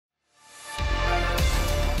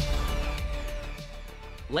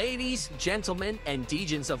Ladies, gentlemen, and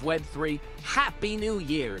degens of Web3, Happy New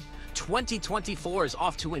Year! 2024 is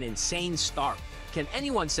off to an insane start. Can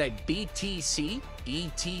anyone say BTC?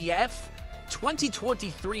 ETF?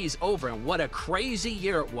 2023 is over and what a crazy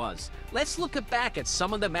year it was. Let's look back at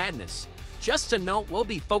some of the madness. Just to note, we'll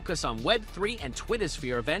be focused on Web3 and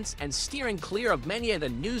Twittersphere events and steering clear of many of the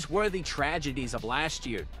newsworthy tragedies of last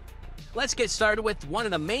year. Let's get started with one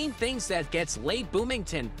of the main things that gets Leigh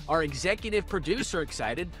Boomington, our executive producer,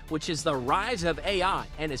 excited, which is the rise of AI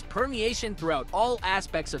and its permeation throughout all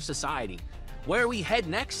aspects of society. Where we head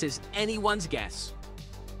next is anyone's guess.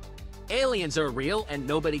 Aliens are real and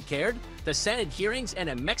nobody cared. The Senate hearings and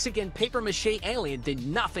a Mexican papier-mâché alien did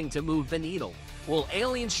nothing to move the needle. Will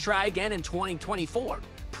aliens try again in 2024?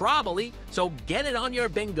 Probably, so get it on your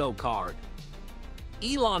bingo card.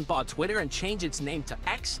 Elon bought Twitter and changed its name to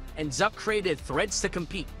X, and Zuck created Threads to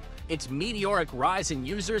compete. Its meteoric rise in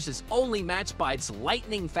users is only matched by its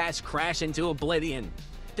lightning-fast crash into oblivion.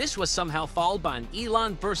 This was somehow followed by an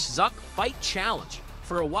Elon vs. Zuck fight challenge.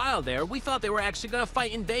 For a while there, we thought they were actually going to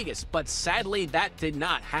fight in Vegas, but sadly that did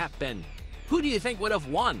not happen. Who do you think would have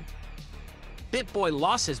won? BitBoy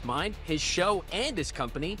lost his mind, his show, and his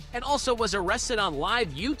company, and also was arrested on live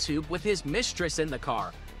YouTube with his mistress in the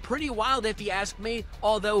car. Pretty wild if you ask me,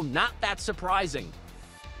 although not that surprising.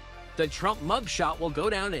 The Trump mugshot will go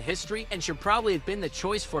down in history and should probably have been the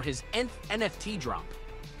choice for his nth NFT drop.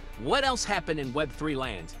 What else happened in Web3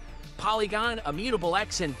 land? Polygon, Immutable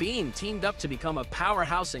X, and Beam teamed up to become a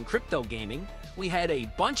powerhouse in crypto gaming. We had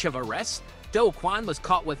a bunch of arrests. Do Kwon was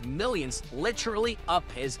caught with millions literally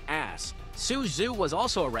up his ass. Su Zhu was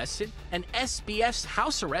also arrested, and SBF's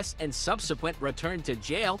house arrest and subsequent return to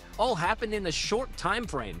jail all happened in a short time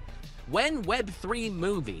frame. When Web3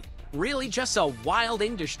 movie? Really just a wild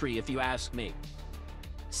industry if you ask me.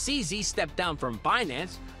 CZ stepped down from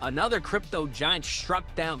Binance, another crypto giant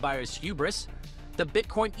struck down by his hubris. The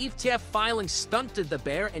Bitcoin ETF filing stunted the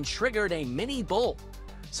bear and triggered a mini bull.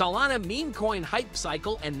 Solana meme coin hype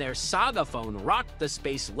cycle and their Saga phone rocked the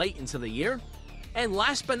space late into the year. And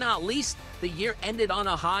last but not least, the year ended on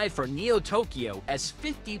a high for Neo Tokyo as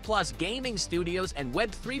 50+ gaming studios and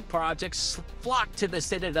Web3 projects flocked to the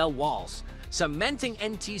Citadel walls, cementing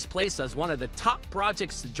NT's place as one of the top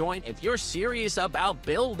projects to join if you're serious about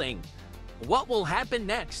building. What will happen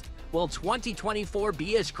next? Will 2024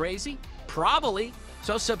 be as crazy? Probably.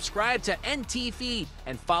 So subscribe to NT Feed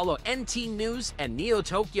and follow NT News and Neo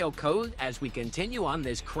Tokyo Code as we continue on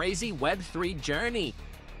this crazy Web3 journey.